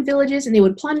would find villages and they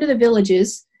would plunder the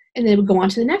villages and they would go on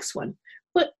to the next one.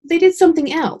 But they did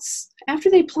something else. After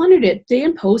they plundered it, they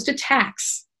imposed a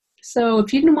tax. So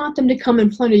if you didn't want them to come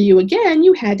and plunder you again,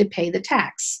 you had to pay the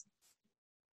tax.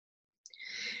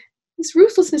 This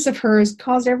ruthlessness of hers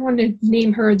caused everyone to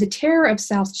name her the Terror of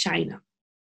South China.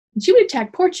 And she would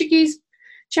attack Portuguese,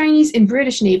 Chinese, and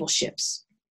British naval ships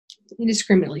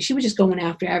indiscriminately. She was just going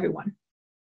after everyone.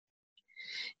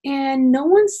 And no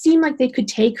one seemed like they could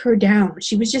take her down.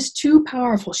 She was just too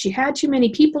powerful. She had too many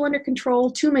people under control,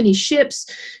 too many ships.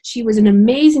 She was an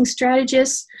amazing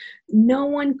strategist. No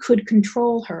one could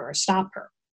control her or stop her.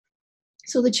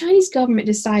 So the Chinese government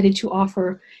decided to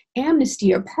offer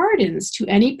amnesty or pardons to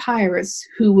any pirates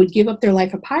who would give up their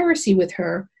life of piracy with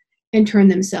her and turn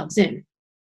themselves in. There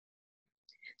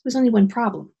was only one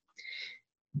problem.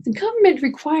 The government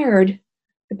required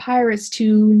the pirates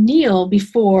to kneel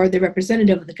before the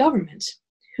representative of the government,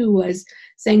 who was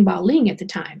Zhang Baoling at the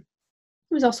time.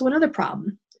 There was also another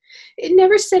problem. It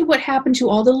never said what happened to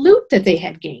all the loot that they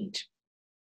had gained.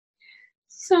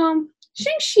 So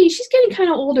Shengxi, she's getting kind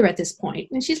of older at this point,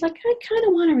 and she's like, I kind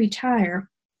of want to retire,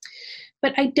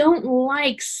 but I don't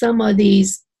like some of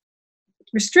these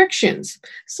restrictions.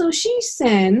 So she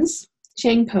sends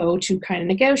Chang Po to kind of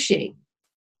negotiate.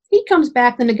 He comes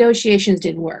back, the negotiations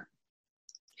didn't work.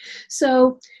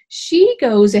 So she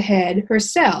goes ahead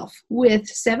herself with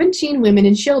 17 women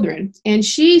and children, and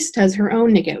she does her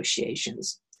own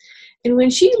negotiations. And when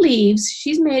she leaves,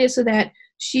 she's made it so that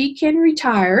she can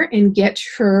retire and get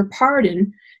her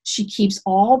pardon. She keeps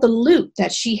all the loot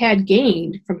that she had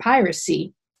gained from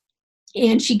piracy.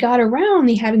 And she got around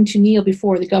the having to kneel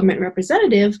before the government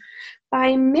representative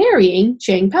by marrying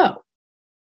Chang Po.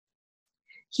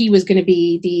 He was going to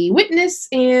be the witness,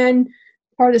 and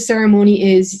part of the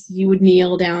ceremony is you would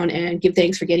kneel down and give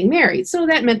thanks for getting married. So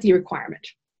that meant the requirement.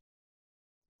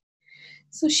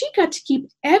 So she got to keep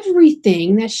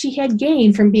everything that she had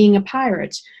gained from being a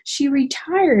pirate. She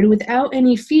retired without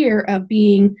any fear of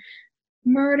being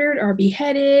murdered or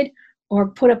beheaded or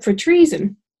put up for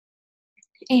treason.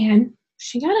 And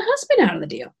she got a husband out of the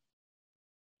deal.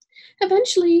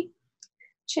 Eventually,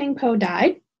 Chang Po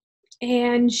died,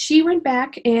 and she went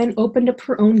back and opened up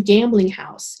her own gambling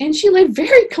house. And she lived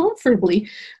very comfortably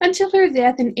until her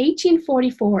death in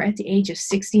 1844 at the age of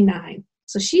 69.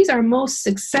 So she's our most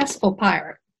successful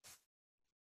pirate.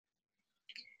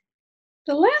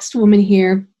 The last woman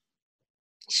here,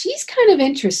 she's kind of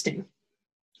interesting.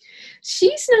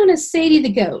 She's known as Sadie the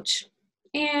Goat.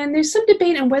 And there's some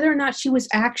debate on whether or not she was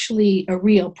actually a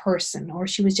real person or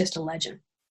she was just a legend.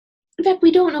 In fact,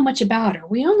 we don't know much about her.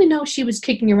 We only know she was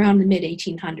kicking around in the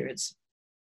mid-1800s.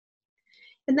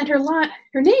 And that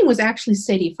her name was actually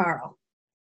Sadie Farrell.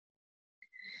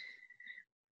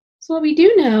 So what we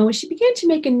do know is she began to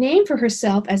make a name for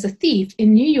herself as a thief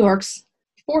in New York's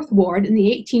 4th Ward in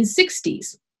the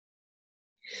 1860s.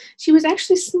 She was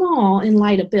actually small and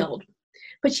light of build,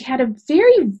 but she had a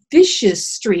very vicious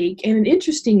streak and an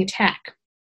interesting attack.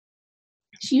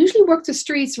 She usually worked the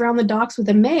streets around the docks with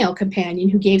a male companion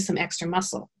who gave some extra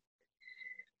muscle.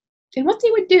 And what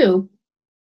they would do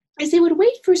is they would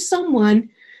wait for someone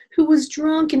who was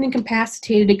drunk and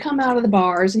incapacitated to come out of the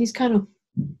bars, and he's kind of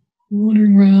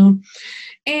wandering around.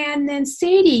 And then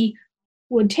Sadie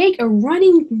would take a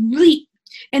running leap,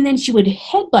 and then she would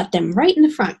headbutt them right in the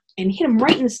front and hit them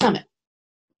right in the stomach.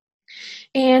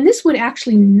 And this would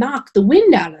actually knock the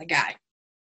wind out of the guy.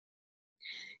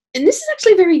 And this is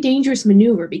actually a very dangerous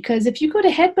maneuver, because if you go to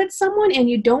headbutt someone and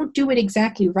you don't do it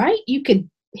exactly right, you could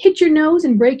hit your nose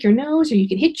and break your nose, or you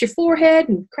could hit your forehead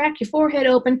and crack your forehead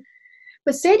open.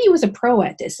 But Sadie was a pro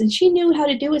at this, and she knew how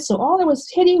to do it, so all that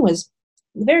was hitting was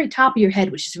the very top of your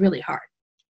head, which is really hard.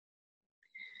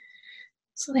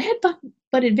 So the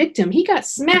headbutted victim, he got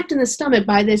smacked in the stomach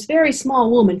by this very small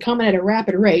woman coming at a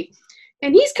rapid rate.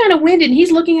 And he's kind of winded, and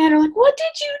he's looking at her like, "What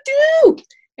did you do?"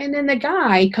 And then the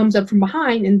guy comes up from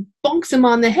behind and bonks him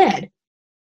on the head,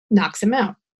 knocks him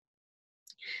out.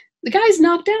 The guy's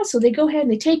knocked out, so they go ahead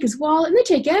and they take his wallet, and they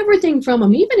take everything from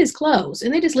him, even his clothes,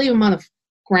 and they just leave him on the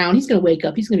ground. He's going to wake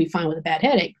up. He's going to be fine with a bad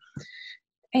headache.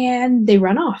 And they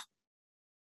run off.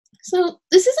 So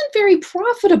this isn't very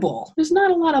profitable. There's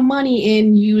not a lot of money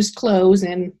in used clothes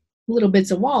and little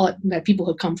bits of wallet that people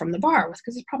have come from the bar with,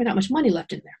 because there's probably not much money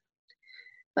left in there.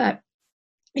 But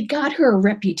it got her a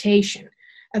reputation,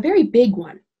 a very big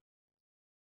one.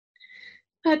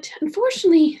 But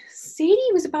unfortunately, Sadie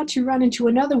was about to run into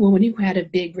another woman who had a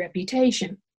big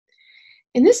reputation.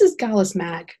 And this is Gallus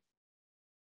Mag.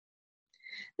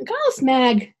 Gallus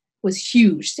Mag was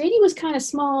huge. Sadie was kind of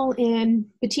small and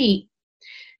petite.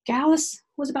 Gallus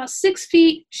was about 6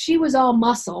 feet. She was all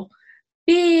muscle.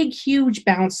 Big, huge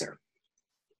bouncer.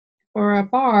 For a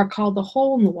bar called the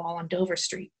Hole in the Wall on Dover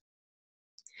Street.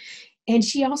 And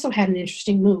she also had an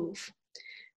interesting move.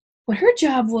 What her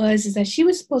job was is that she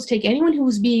was supposed to take anyone who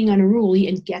was being unruly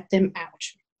and get them out.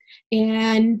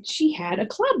 And she had a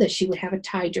club that she would have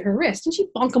tied to her wrist, and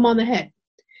she'd bonk them on the head.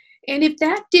 And if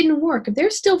that didn't work, if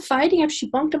they're still fighting after she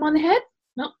bonked them on the head,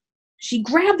 no, she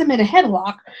grabbed them in a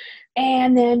headlock,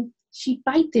 and then she'd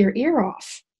bite their ear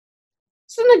off.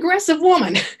 It's an aggressive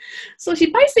woman. So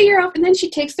she bites the ear off, and then she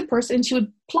takes the person, and she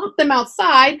would plop them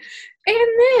outside, and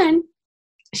then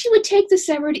she would take the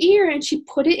severed ear and she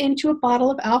put it into a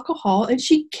bottle of alcohol, and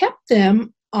she kept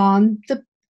them on the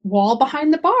wall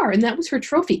behind the bar, and that was her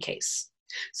trophy case.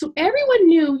 So everyone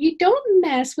knew you don't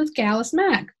mess with Gallus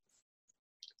Mag.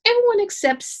 Everyone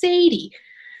except Sadie.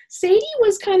 Sadie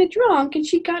was kind of drunk, and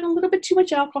she'd gotten a little bit too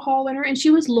much alcohol in her, and she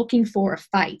was looking for a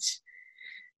fight.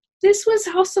 This was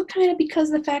also kind of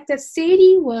because of the fact that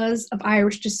Sadie was of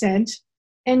Irish descent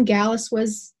and Gallus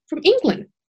was from England.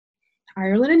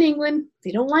 Ireland and England,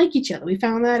 they don't like each other. We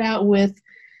found that out with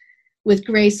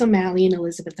Grace O'Malley and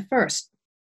Elizabeth I.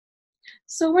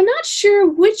 So we're not sure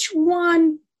which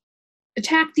one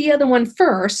attacked the other one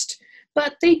first,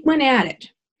 but they went at it.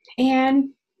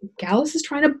 And Gallus is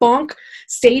trying to bonk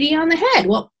Sadie on the head.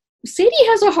 Well, Sadie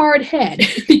has a hard head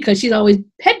because she's always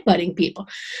headbutting people.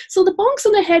 So the bonks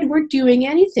on the head weren't doing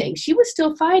anything. She was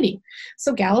still fighting.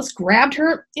 So Gallus grabbed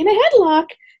her in a headlock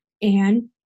and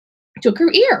took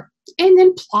her ear and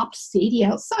then plopped Sadie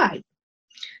outside.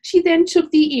 She then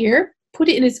took the ear, put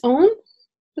it in its own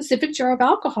specific jar of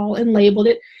alcohol, and labeled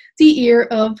it the ear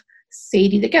of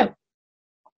Sadie the Goat.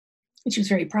 And she was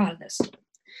very proud of this.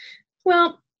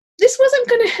 Well, this wasn't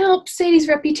going to help Sadie's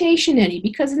reputation any,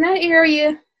 because in that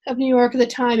area of New York at the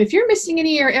time, if you're missing an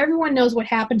ear, everyone knows what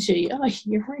happened to you. Oh,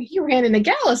 you ran into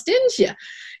Gallus, didn't you?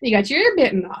 You got your ear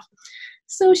bitten off.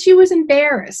 So she was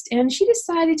embarrassed, and she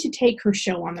decided to take her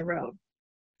show on the road.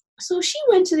 So she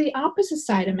went to the opposite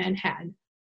side of Manhattan,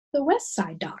 the West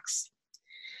Side docks.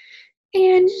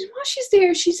 And while she's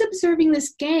there, she's observing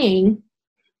this gang,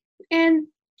 and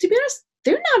to be honest,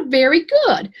 they're not very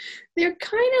good. They're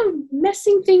kind of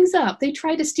messing things up. They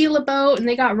tried to steal a boat and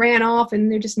they got ran off,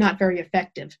 and they're just not very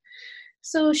effective.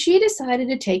 So she decided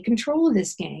to take control of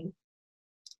this gang.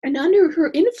 And under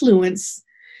her influence,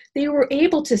 they were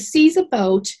able to seize a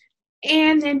boat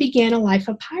and then began a life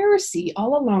of piracy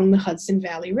all along the Hudson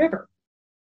Valley River.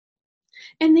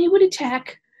 And they would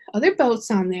attack other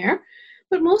boats on there,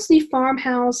 but mostly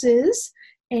farmhouses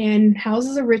and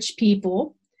houses of rich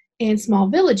people and small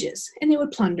villages, and they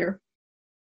would plunder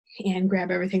and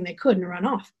grab everything they could and run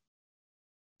off.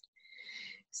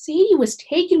 Sadie was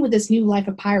taken with this new life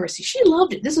of piracy. She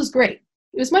loved it. This was great.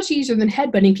 It was much easier than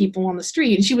headbutting people on the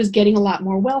street, and she was getting a lot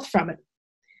more wealth from it.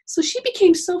 So she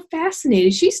became so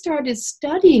fascinated, she started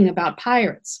studying about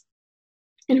pirates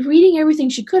and reading everything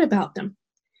she could about them.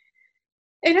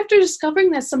 And after discovering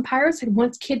that some pirates had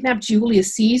once kidnapped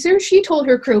Julius Caesar, she told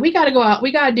her crew, we got to go out,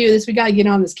 we got to do this, we got to get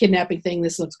on this kidnapping thing,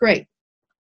 this looks great.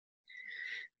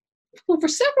 Well, for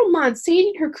several months, Sadie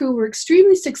and her crew were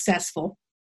extremely successful,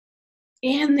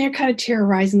 and they're kind of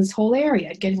terrorizing this whole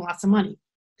area, getting lots of money.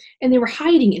 And they were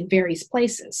hiding in various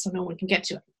places, so no one can get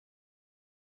to it.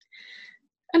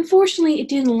 Unfortunately, it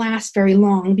didn't last very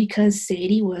long because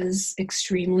Sadie was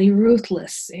extremely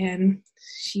ruthless, and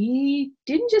she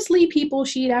didn't just leave people,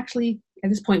 she actually, at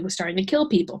this point, was starting to kill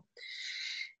people.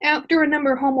 After a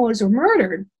number of homeowners were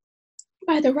murdered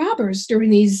by the robbers during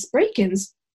these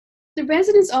break-ins, the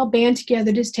residents all band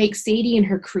together to take Sadie and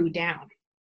her crew down.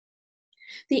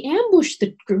 They ambushed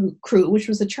the crew, which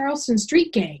was the Charleston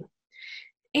Street Gang,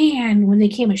 and when they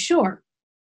came ashore,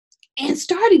 and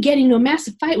started getting into a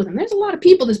massive fight with them. There's a lot of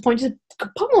people at this point just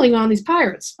pummeling on these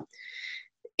pirates.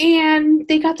 And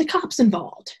they got the cops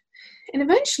involved. And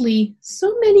eventually,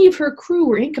 so many of her crew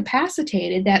were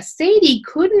incapacitated that Sadie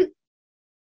couldn't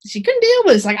deal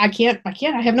with it. It's like, I can't,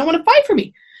 I have no one to fight for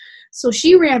me. So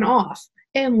she ran off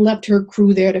and left her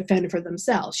crew there to fend for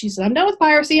themselves. She said, I'm done with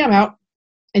piracy, I'm out.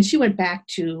 And she went back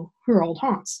to her old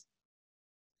haunts.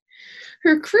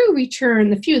 Her crew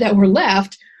returned, the few that were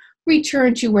left,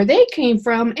 returned to where they came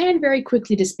from and very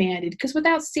quickly disbanded, because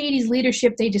without Sadie's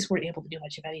leadership, they just weren't able to do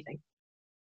much of anything.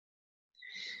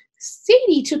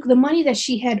 Sadie took the money that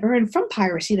she had earned from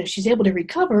piracy that she's able to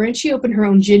recover, and she opened her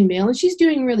own gin mill, and she's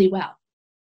doing really well.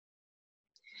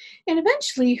 And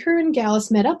eventually, her and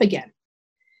Gallus met up again.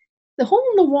 The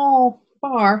hole-in-the-wall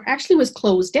bar actually was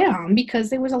closed down because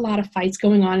there was a lot of fights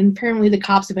going on, and apparently the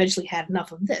cops eventually had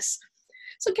enough of this.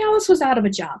 So Gallus was out of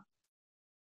a job.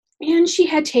 And she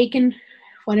had taken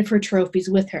one of her trophies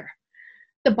with her,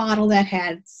 the bottle that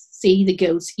had Sadie the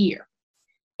Goat's ear.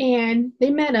 And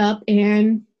they met up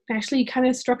and actually kind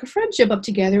of struck a friendship up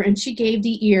together, and she gave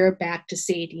the ear back to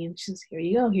Sadie. And she says, here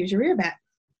you go, here's your ear back.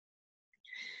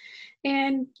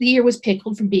 And the ear was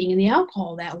pickled from being in the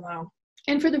alcohol that long.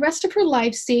 And for the rest of her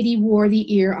life, Sadie wore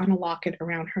the ear on a locket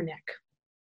around her neck.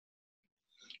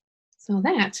 So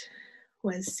that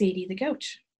was Sadie the Goat.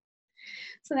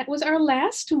 So that was our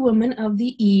last woman of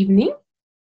the evening.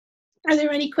 Are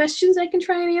there any questions I can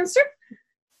try and answer?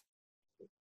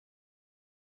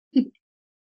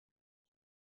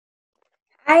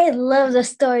 I love the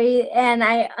story and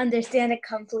I understand it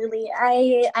completely.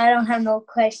 I don't have no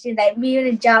question. I'm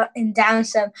even jotting down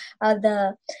some of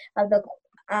the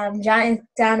jotting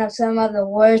down of some of the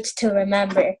words to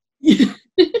remember.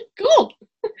 Cool.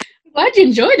 I'm glad you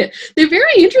enjoyed it. They're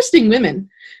very interesting women.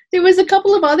 There was a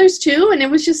couple of others too, and it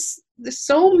was just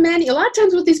so many. A lot of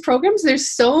times with these programs,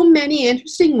 there's so many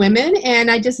interesting women, and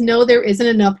I just know there isn't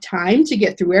enough time to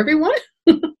get through everyone.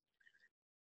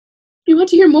 You want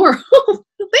to hear more?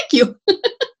 Thank you.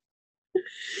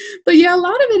 But yeah, a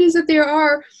lot of it is that there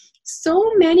are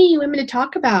so many women to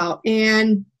talk about,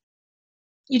 and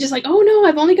you're just like, oh no,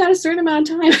 I've only got a certain amount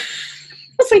of time.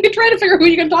 So you're trying to figure out who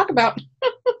you're going to talk about.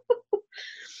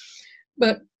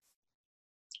 But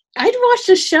I'd watched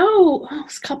a show it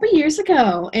was a couple years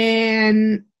ago,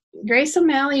 and Grace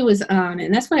O'Malley was on,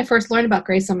 and that's when I first learned about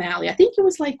Grace O'Malley. I think it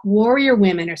was like Warrior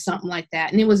Women or something like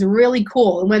that, and it was really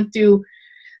cool. It went through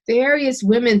various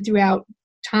women throughout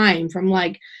time, from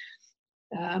like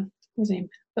what's her name,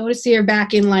 Boadicea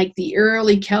back in like the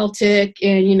early Celtic,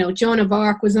 and Joan of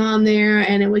Arc was on there,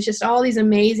 and it was just all these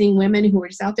amazing women who were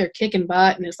just out there kicking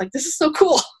butt, and it's like, this is so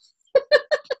cool.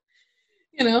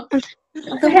 The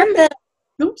one that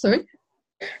Oops, sorry.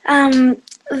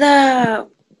 the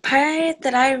pirate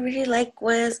that I really like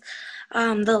was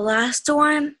the last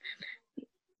one.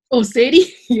 Oh,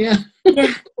 Sadie? Yeah.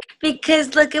 Yeah,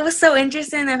 because like it was so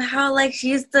interesting of how like she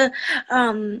used to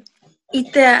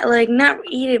eat the, like, not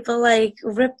eat it, but like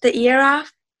rip the ear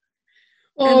off.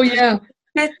 Oh, yeah.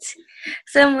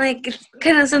 So I'm like, it's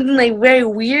kind of something like very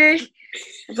weird,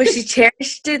 but she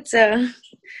cherished it. So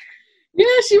Yeah,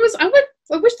 she was. I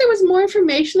wish there was more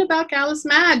information about Alice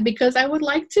Mad, because I would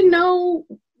like to know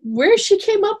where she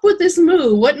came up with this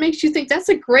move. What makes you think that's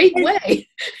a great way?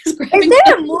 Is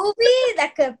there a movie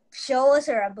that could show us,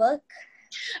 or a book?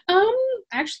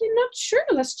 Actually, I'm not sure.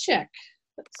 Let's check.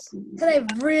 Because I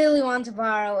really want to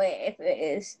borrow it if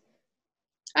it is.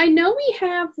 I know we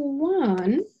have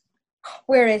one.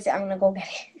 Where is it? I'm gonna go get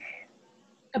it.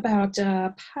 About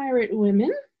pirate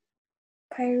women.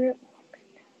 Pirate.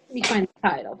 Let me find the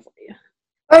title for you.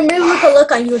 Or maybe we could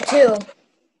look on YouTube.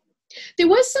 There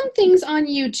was some things on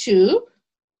YouTube.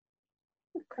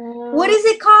 What is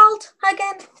it called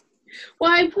again?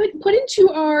 Well, I put into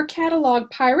our catalog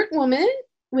Pirate Women,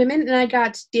 and I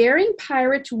got Daring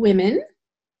Pirate Women.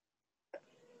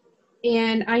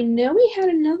 And I know we had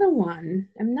another one.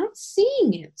 I'm not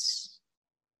seeing it.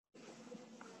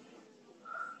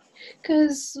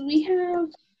 Because we have...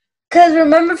 Because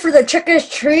remember, for the trick or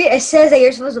treat, it says that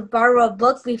you're supposed to borrow a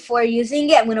book before using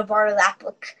it. I'm going to borrow that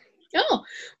book. Oh,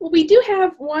 well, we do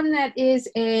have one that is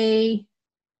a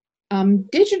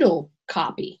digital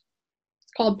copy.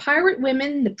 It's called Pirate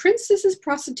Women, the Princesses,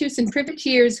 Prostitutes, and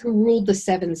Privateers Who Ruled the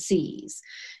Seven Seas.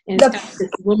 And it's got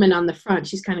this woman on the front.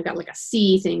 She's kind of got like a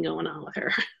sea thing going on with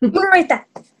her. Right there.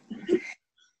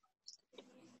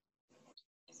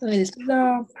 So it is...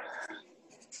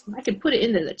 I could put it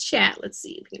into the chat. Let's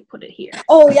see if we can put it here.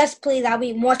 Oh, yes, please. That'll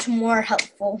be much more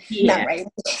helpful. Yeah. Right.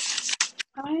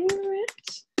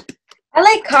 Pirate. I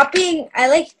like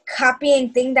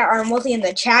copying things that are mostly in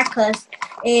the chat, because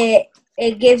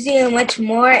it gives you much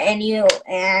more, and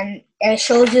it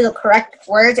shows you the correct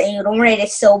words, and you don't write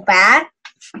it so bad.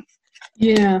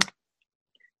 Yeah.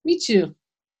 Me too.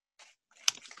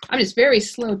 I'm just very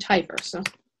slow typer, so.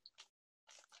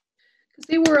 Because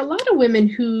there were a lot of women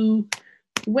who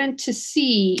went to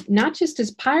sea not just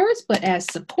as pirates, but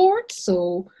as support.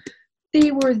 So they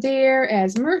were there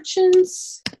as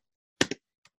merchants.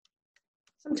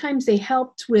 Sometimes they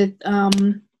helped with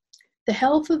the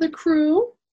health of the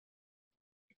crew.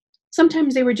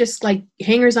 Sometimes they were just like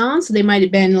hangers-on, so they might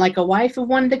have been like a wife of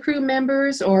one of the crew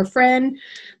members or a friend.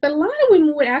 But a lot of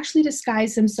women would actually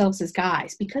disguise themselves as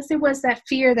guys, because there was that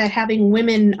fear that having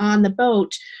women on the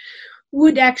boat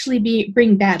would actually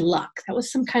bring bad luck. That was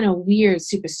some kind of weird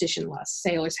superstition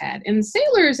sailors had. And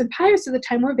sailors and pirates at the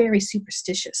time were very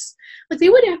superstitious. But they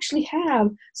would actually have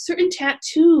certain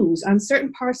tattoos on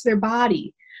certain parts of their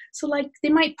body. So like they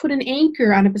might put an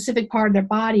anchor on a specific part of their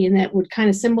body, and that would kind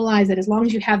of symbolize that as long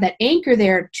as you have that anchor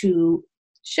there to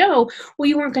show, well,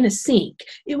 you weren't going to sink.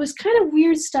 It was kind of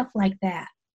weird stuff like that.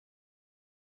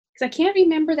 Because I can't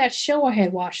remember that show I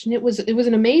had watched, and it was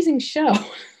an amazing show.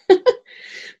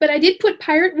 But I did put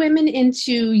Pirate Women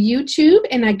into YouTube,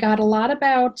 and I got a lot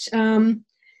about,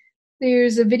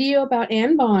 there's a video about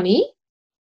Anne Bonny.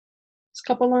 There's a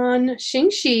couple on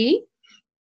Xingxi.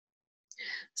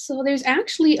 So there's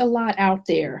actually a lot out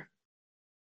there,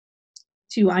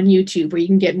 too, on YouTube, where you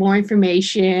can get more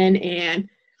information and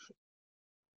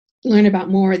learn about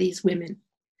more of these women.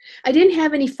 I didn't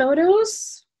have any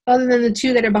photos other than the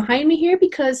two that are behind me here,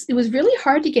 because it was really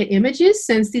hard to get images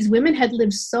since these women had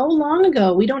lived so long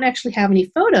ago. We don't actually have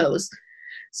any photos.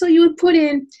 So you would put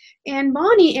in Anne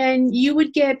Bonny and you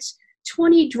would get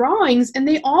 20 drawings, and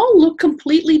they all look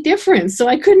completely different. So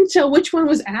I couldn't tell which one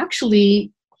was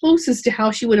actually closest to how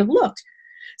she would have looked.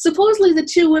 Supposedly the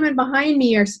two women behind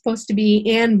me are supposed to be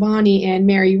Anne Bonny and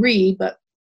Mary Read, but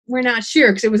we're not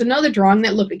sure, because there was another drawing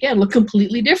that looked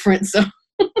completely different. So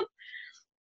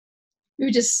we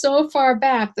were just so far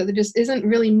back that there just isn't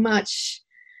really much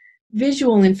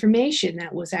visual information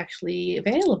that was actually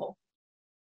available.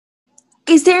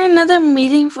 Is there another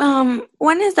meeting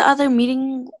when is the other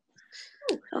meeting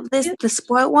of this, the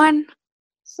sport one?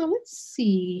 So let's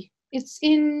see. It's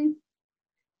in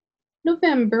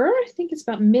November. I think it's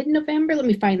about mid-November. Let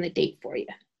me find the date for you.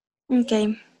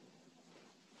 Okay.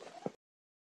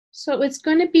 So it's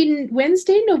going to be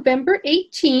Wednesday, November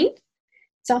 18th.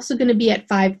 It's also going to be at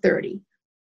 5:30.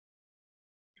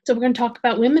 So we're going to talk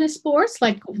about women in sports,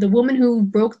 like the woman who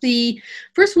broke the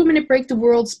first woman to break the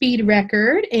world speed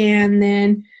record, and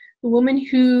then the woman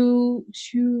who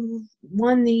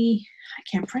won the, I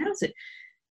can't pronounce it,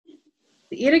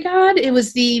 the Itagod. It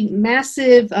was the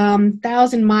massive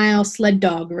 1,000-mile sled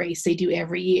dog race they do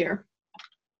every year.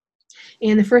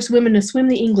 And the first women to swim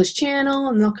the English Channel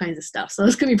and all kinds of stuff. So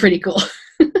it's going to be pretty cool.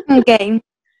 Okay.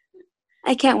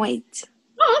 I can't wait.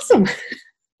 Awesome.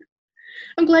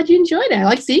 I'm glad you enjoyed it. I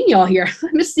like seeing y'all here. I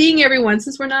miss seeing everyone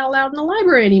since we're not allowed in the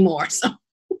library anymore. So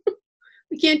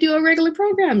we can't do our regular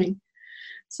programming.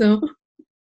 So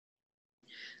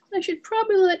I should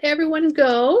probably let everyone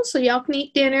go so y'all can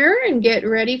eat dinner and get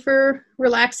ready for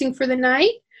relaxing for the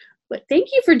night. But thank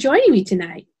you for joining me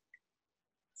tonight.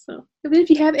 So if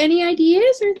you have any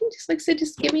ideas or just like I said,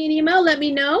 just give me an email, let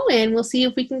me know, and we'll see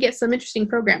if we can get some interesting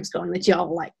programs going that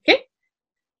y'all like. Okay?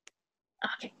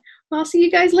 Okay. Well, I'll see you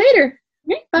guys later.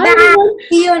 Okay, bye. Bye.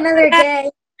 See you another day.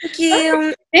 Thank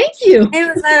you. Thank you.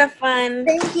 It was a lot of fun.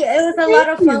 Thank you. It was a lot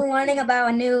of fun learning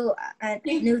about new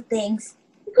things.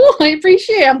 Cool. I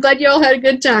appreciate it. I'm glad you all had a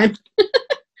good time.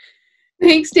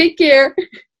 Thanks. Take care.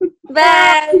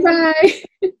 Bye.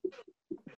 Bye.